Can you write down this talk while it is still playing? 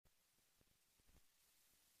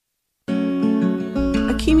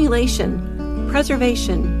accumulation,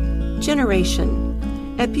 preservation,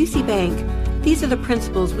 generation. At Busey Bank, these are the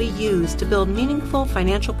principles we use to build meaningful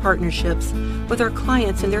financial partnerships with our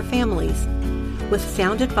clients and their families. With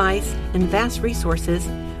sound advice and vast resources,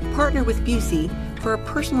 partner with Busey for a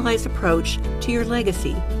personalized approach to your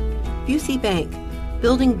legacy. Busey Bank,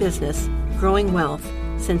 building business, growing wealth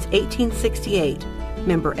since 1868.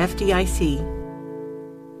 Member FDIC.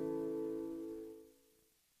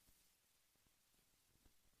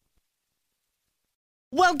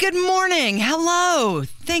 Well, good morning. Hello.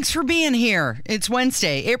 Thanks for being here. It's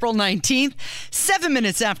Wednesday, April 19th, 7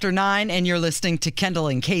 minutes after 9, and you're listening to Kendall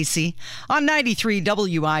and Casey on 93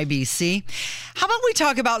 WIBC. How about we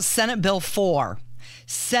talk about Senate Bill 4?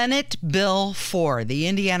 Senate Bill 4. The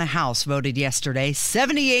Indiana House voted yesterday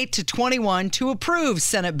 78-21 to approve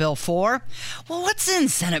Senate Bill 4. Well, what's in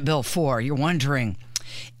Senate Bill 4? You're wondering.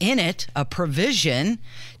 In it, a provision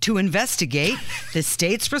to investigate the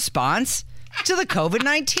state's response to the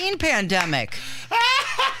COVID-19 pandemic,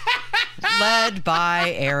 led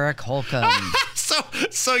by Eric Holcomb.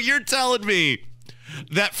 So you're telling me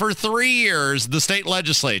that for 3 years, the state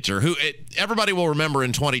legislature, everybody will remember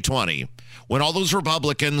in 2020, when all those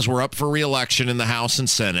Republicans were up for re-election in the House and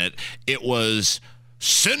Senate, it was,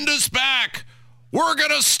 send us back. We're going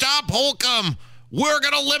to stop Holcomb. We're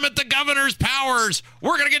going to limit the governor's powers.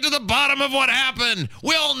 We're going to get to the bottom of what happened.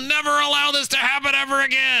 We'll never allow this to happen ever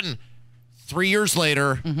again. 3 years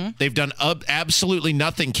later, they've done absolutely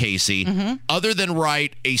nothing, Casey, other than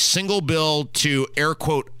write a single bill to, air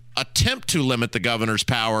quote, attempt to limit the governor's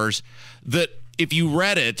powers that, if you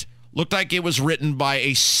read it, looked like it was written by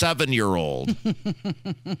a 7-year-old.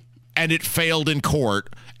 And it failed in court.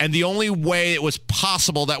 And the only way it was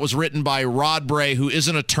possible that was written by Rod Bray, who is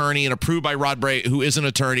an attorney, and approved by Rod Bray, who is an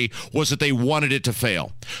attorney, was that they wanted it to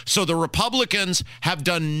fail. So the Republicans have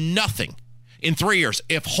done nothing in 3 years.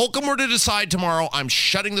 If Holcomb were to decide tomorrow, I'm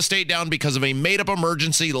shutting the state down because of a made-up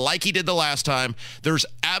emergency like he did the last time, there's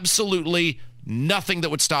absolutely nothing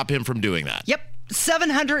that would stop him from doing that. Yep,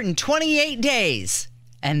 728 days,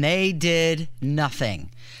 and they did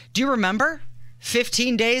nothing. Do you remember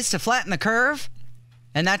 15 days to flatten the curve?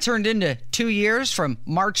 And that turned into 2 years, from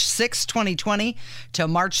March 6, 2020 to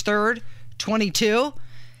March 3rd, 22.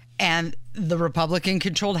 And the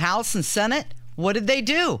Republican-controlled House and Senate, what did they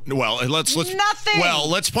do? Well, let's nothing. Well,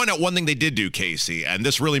 let's point out one thing they did do, Casey, and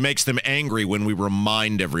this really makes them angry when we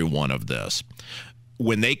remind everyone of this.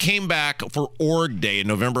 When they came back for Org Day in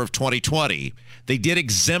November of 2020, they did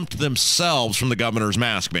exempt themselves from the governor's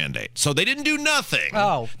mask mandate. So they didn't do nothing.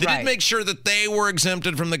 They did make sure that they were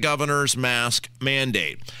exempted from the governor's mask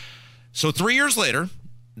mandate. So 3 years later,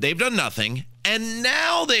 they've done nothing. And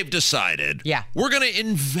now they've decided, we're going to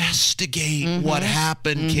investigate what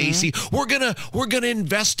happened, Casey. We're going to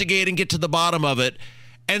investigate and get to the bottom of it.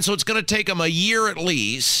 And so it's going to take them a year at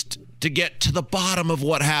least to get to the bottom of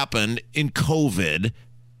what happened in COVID.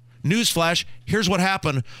 Newsflash, here's what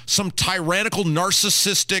happened. Some tyrannical,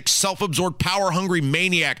 narcissistic, self-absorbed, power-hungry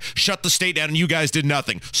maniac shut the state down, and you guys did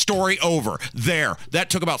nothing. Story over. There.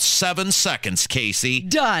 That took about 7 seconds, Casey.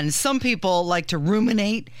 Done. Some people like to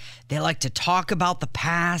ruminate. They like to talk about the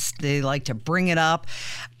past. They like to bring it up.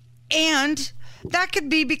 And that could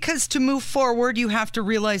be because to move forward, you have to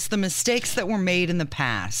realize the mistakes that were made in the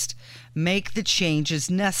past. Make the changes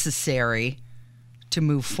necessary to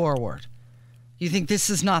move forward. You think this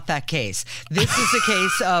is not that case? This is a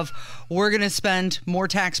case of, we're going to spend more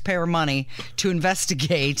taxpayer money to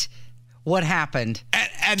investigate what happened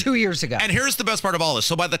 2 years ago. And here's the best part of all this.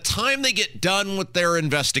 So by the time they get done with their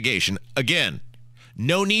investigation, again,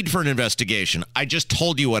 no need for an investigation. I just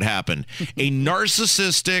told you what happened. A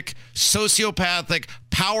narcissistic, sociopathic,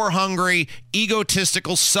 power-hungry,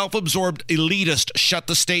 egotistical, self-absorbed elitist shut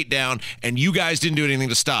the state down, and you guys didn't do anything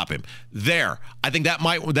to stop him. There. I think that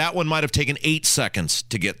one might have taken 8 seconds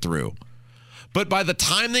to get through. But by the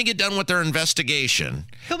time they get done with their investigation,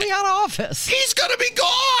 he'll be out of office. He's going to be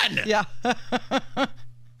gone. Yeah.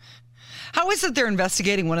 How is it they're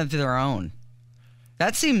investigating one of their own?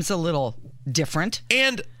 That seems a little different.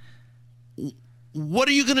 And what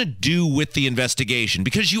are you going to do with the investigation?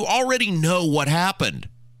 Because you already know what happened.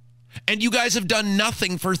 And you guys have done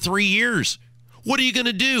nothing for 3 years. What are you going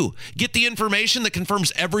to do? Get the information that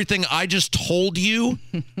confirms everything I just told you?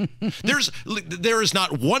 There is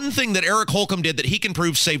not one thing that Eric Holcomb did that he can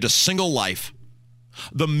prove saved a single life.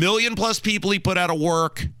 The 1 million+ people he put out of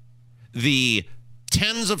work, the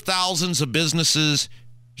tens of thousands of businesses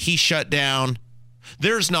he shut down.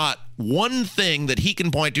 There's not one thing that he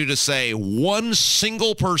can point to say one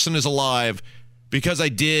single person is alive because I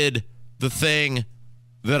did the thing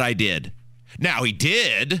that I did. Now, he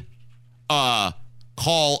did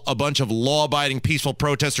call a bunch of law-abiding, peaceful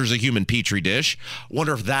protesters a human petri dish.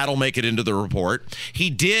 Wonder if that'll make it into the report. He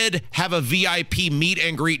did have a VIP meet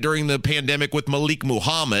and greet during the pandemic with Malik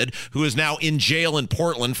Muhammad, who is now in jail in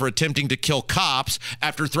Portland for attempting to kill cops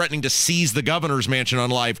after threatening to seize the governor's mansion on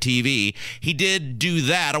live TV. He did do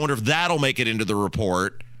that. I wonder if that'll make it into the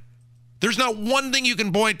report. There's not one thing you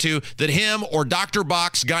can point to that him or Dr.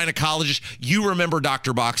 Bach's gynecologist, you remember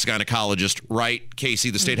Dr. Bach's gynecologist, right,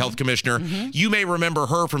 Casey, the state health commissioner? You may remember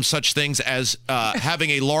her from such things as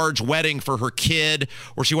having a large wedding for her kid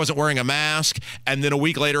where she wasn't wearing a mask, and then a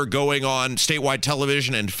week later going on statewide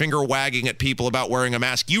television and finger wagging at people about wearing a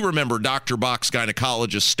mask. You remember Dr. Bach's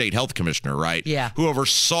gynecologist, state health commissioner, right? Yeah. Who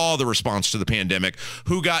oversaw the response to the pandemic,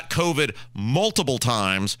 who got COVID multiple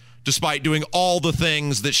times, despite doing all the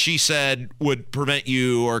things that she said would prevent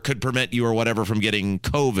you or could prevent you or whatever from getting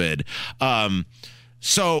COVID.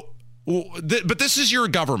 But this is your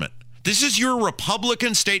government. This is your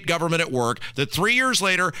Republican state government at work that 3 years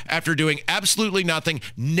later, after doing absolutely nothing,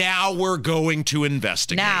 now we're going to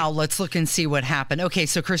investigate. Now let's look and see what happened. Okay,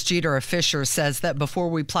 so Chris Jeter of Fisher says that before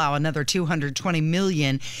we plow another $220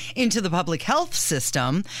 million into the public health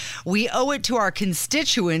system, we owe it to our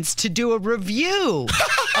constituents to do a review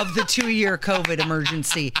of the 2-year COVID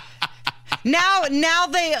emergency. Now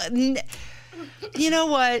they... You know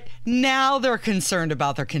what? Now they're concerned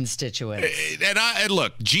about their constituents. And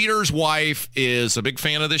look, Jeter's wife is a big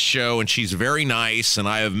fan of this show, and she's very nice, and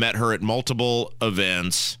I have met her at multiple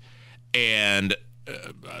events. And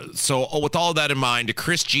so with all that in mind,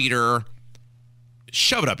 Chris Jeter,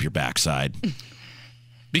 shove it up your backside.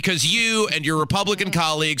 Because you and your Republican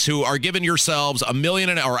colleagues who are giving yourselves $1 million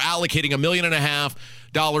or allocating $1.5 million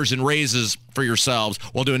in raises for yourselves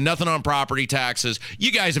while doing nothing on property taxes,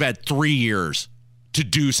 you guys have had 3 years to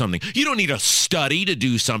do something. You don't need a study to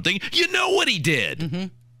do something. You know what he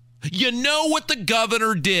did. You know what the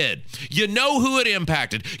governor did. You know who it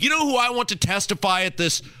impacted. You know who I want to testify at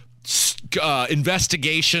this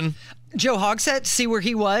investigation? Joe Hogsett, see where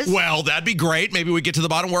he was? Well, that'd be great. Maybe we get to the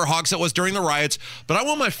bottom where Hogsett was during the riots. But I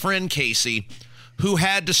want my friend Casey, who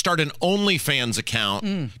had to start an OnlyFans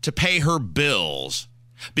account to pay her bills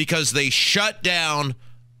because they shut down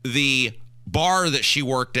the bar that she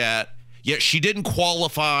worked at, yet she didn't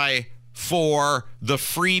qualify for the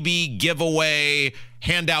freebie giveaway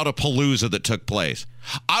handout a palooza that took place.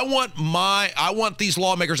 I want these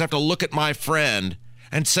lawmakers to have to look at my friend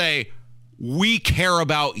and say, we care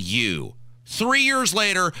about you. 3 years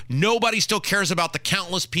later, nobody still cares about the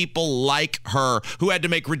countless people like her who had to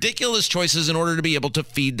make ridiculous choices in order to be able to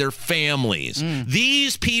feed their families.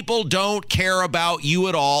 These people don't care about you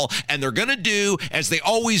at all, and they're going to do as they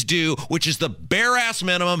always do, which is the bare-ass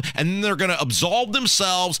minimum, and then they're going to absolve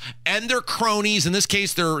themselves and their cronies, in this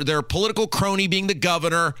case, their political crony being the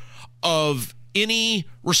governor, of any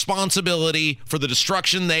responsibility for the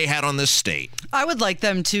destruction they had on this state. I would like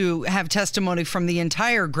them to have testimony from the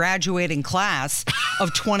entire graduating class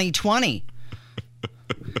of 2020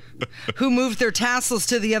 who moved their tassels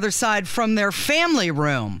to the other side from their family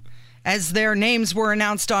room as their names were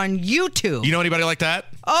announced on YouTube. You know anybody like that?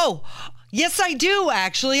 Oh, yes, I do,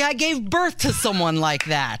 actually. I gave birth to someone like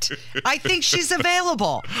that. I think she's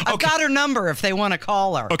available. I've got her number if they want to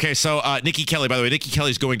call her. Okay, so Nikki Kelly, by the way, Nikki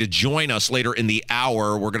Kelly's going to join us later in the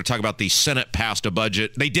hour. We're going to talk about the Senate passed a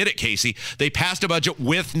budget. They did it, Casey. They passed a budget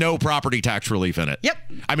with no property tax relief in it. Yep.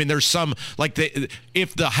 I mean, there's some, like,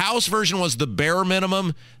 if the House version was the bare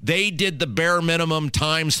minimum, they did the bare minimum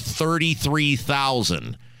times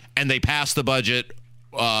 33,000, and they passed the budget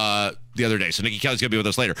the other day. So Nikki Kelly's going to be with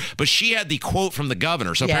us later. But she had the quote from the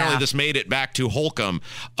governor. So apparently this made it back to Holcomb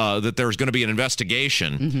that there's going to be an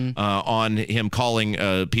investigation on him calling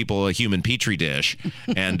people a human petri dish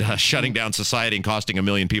and shutting down society and costing 1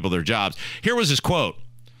 million people their jobs. Here was his quote.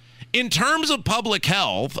 In terms of public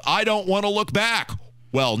health, I don't want to look back.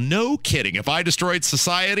 Well, no kidding. If I destroyed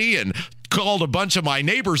society and called a bunch of my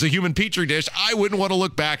neighbors a human petri dish, I wouldn't want to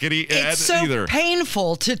look back at it's so either.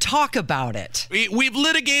 Painful to talk about it. We've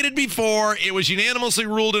litigated before. It was unanimously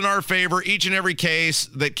ruled in our favor each and every case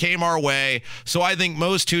that came our way. So I think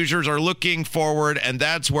most Hoosiers are looking forward, and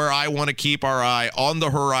that's where I want to keep our eye on the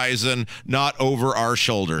horizon, not over our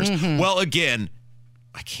shoulders. Well, again,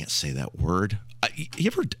 I can't say that word.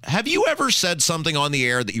 Have you ever said something on the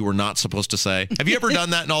air that you were not supposed to say? Have you ever done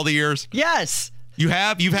that in all the years? Yes. You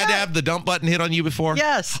have? You've had to have the dump button hit on you before?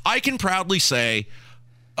 Yes. I can proudly say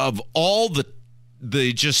of all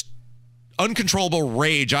the just uncontrollable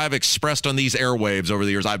rage I've expressed on these airwaves over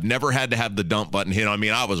the years, I've never had to have the dump button hit on me,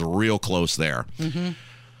 and I was real close there.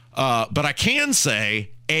 But I can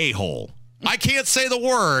say a-hole. I can't say the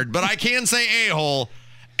word, but I can say a-hole.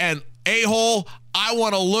 And a-hole, I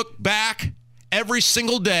want to look back every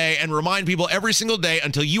single day and remind people every single day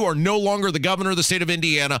until you are no longer the governor of the state of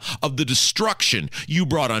Indiana of the destruction you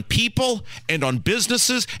brought on people and on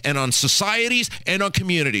businesses and on societies and on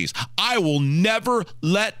communities. I will never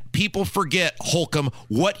let people forget, Holcomb,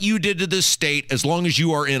 what you did to this state as long as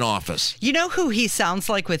you are in office. You know who he sounds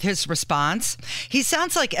like with his response? He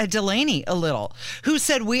sounds like Ed Delaney a little, who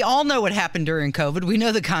said, we all know what happened during COVID. We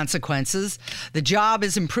know the consequences. The job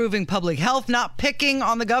is improving public health, not picking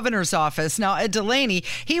on the governor's office. Now, Ed Delaney,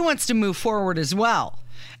 he wants to move forward as well.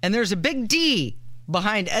 And there's a big D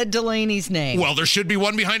behind Ed Delaney's name. Well, there should be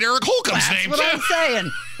one behind Eric Holcomb's name, too. That's what I'm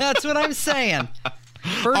saying. That's what I'm saying.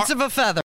 Birds of a feather.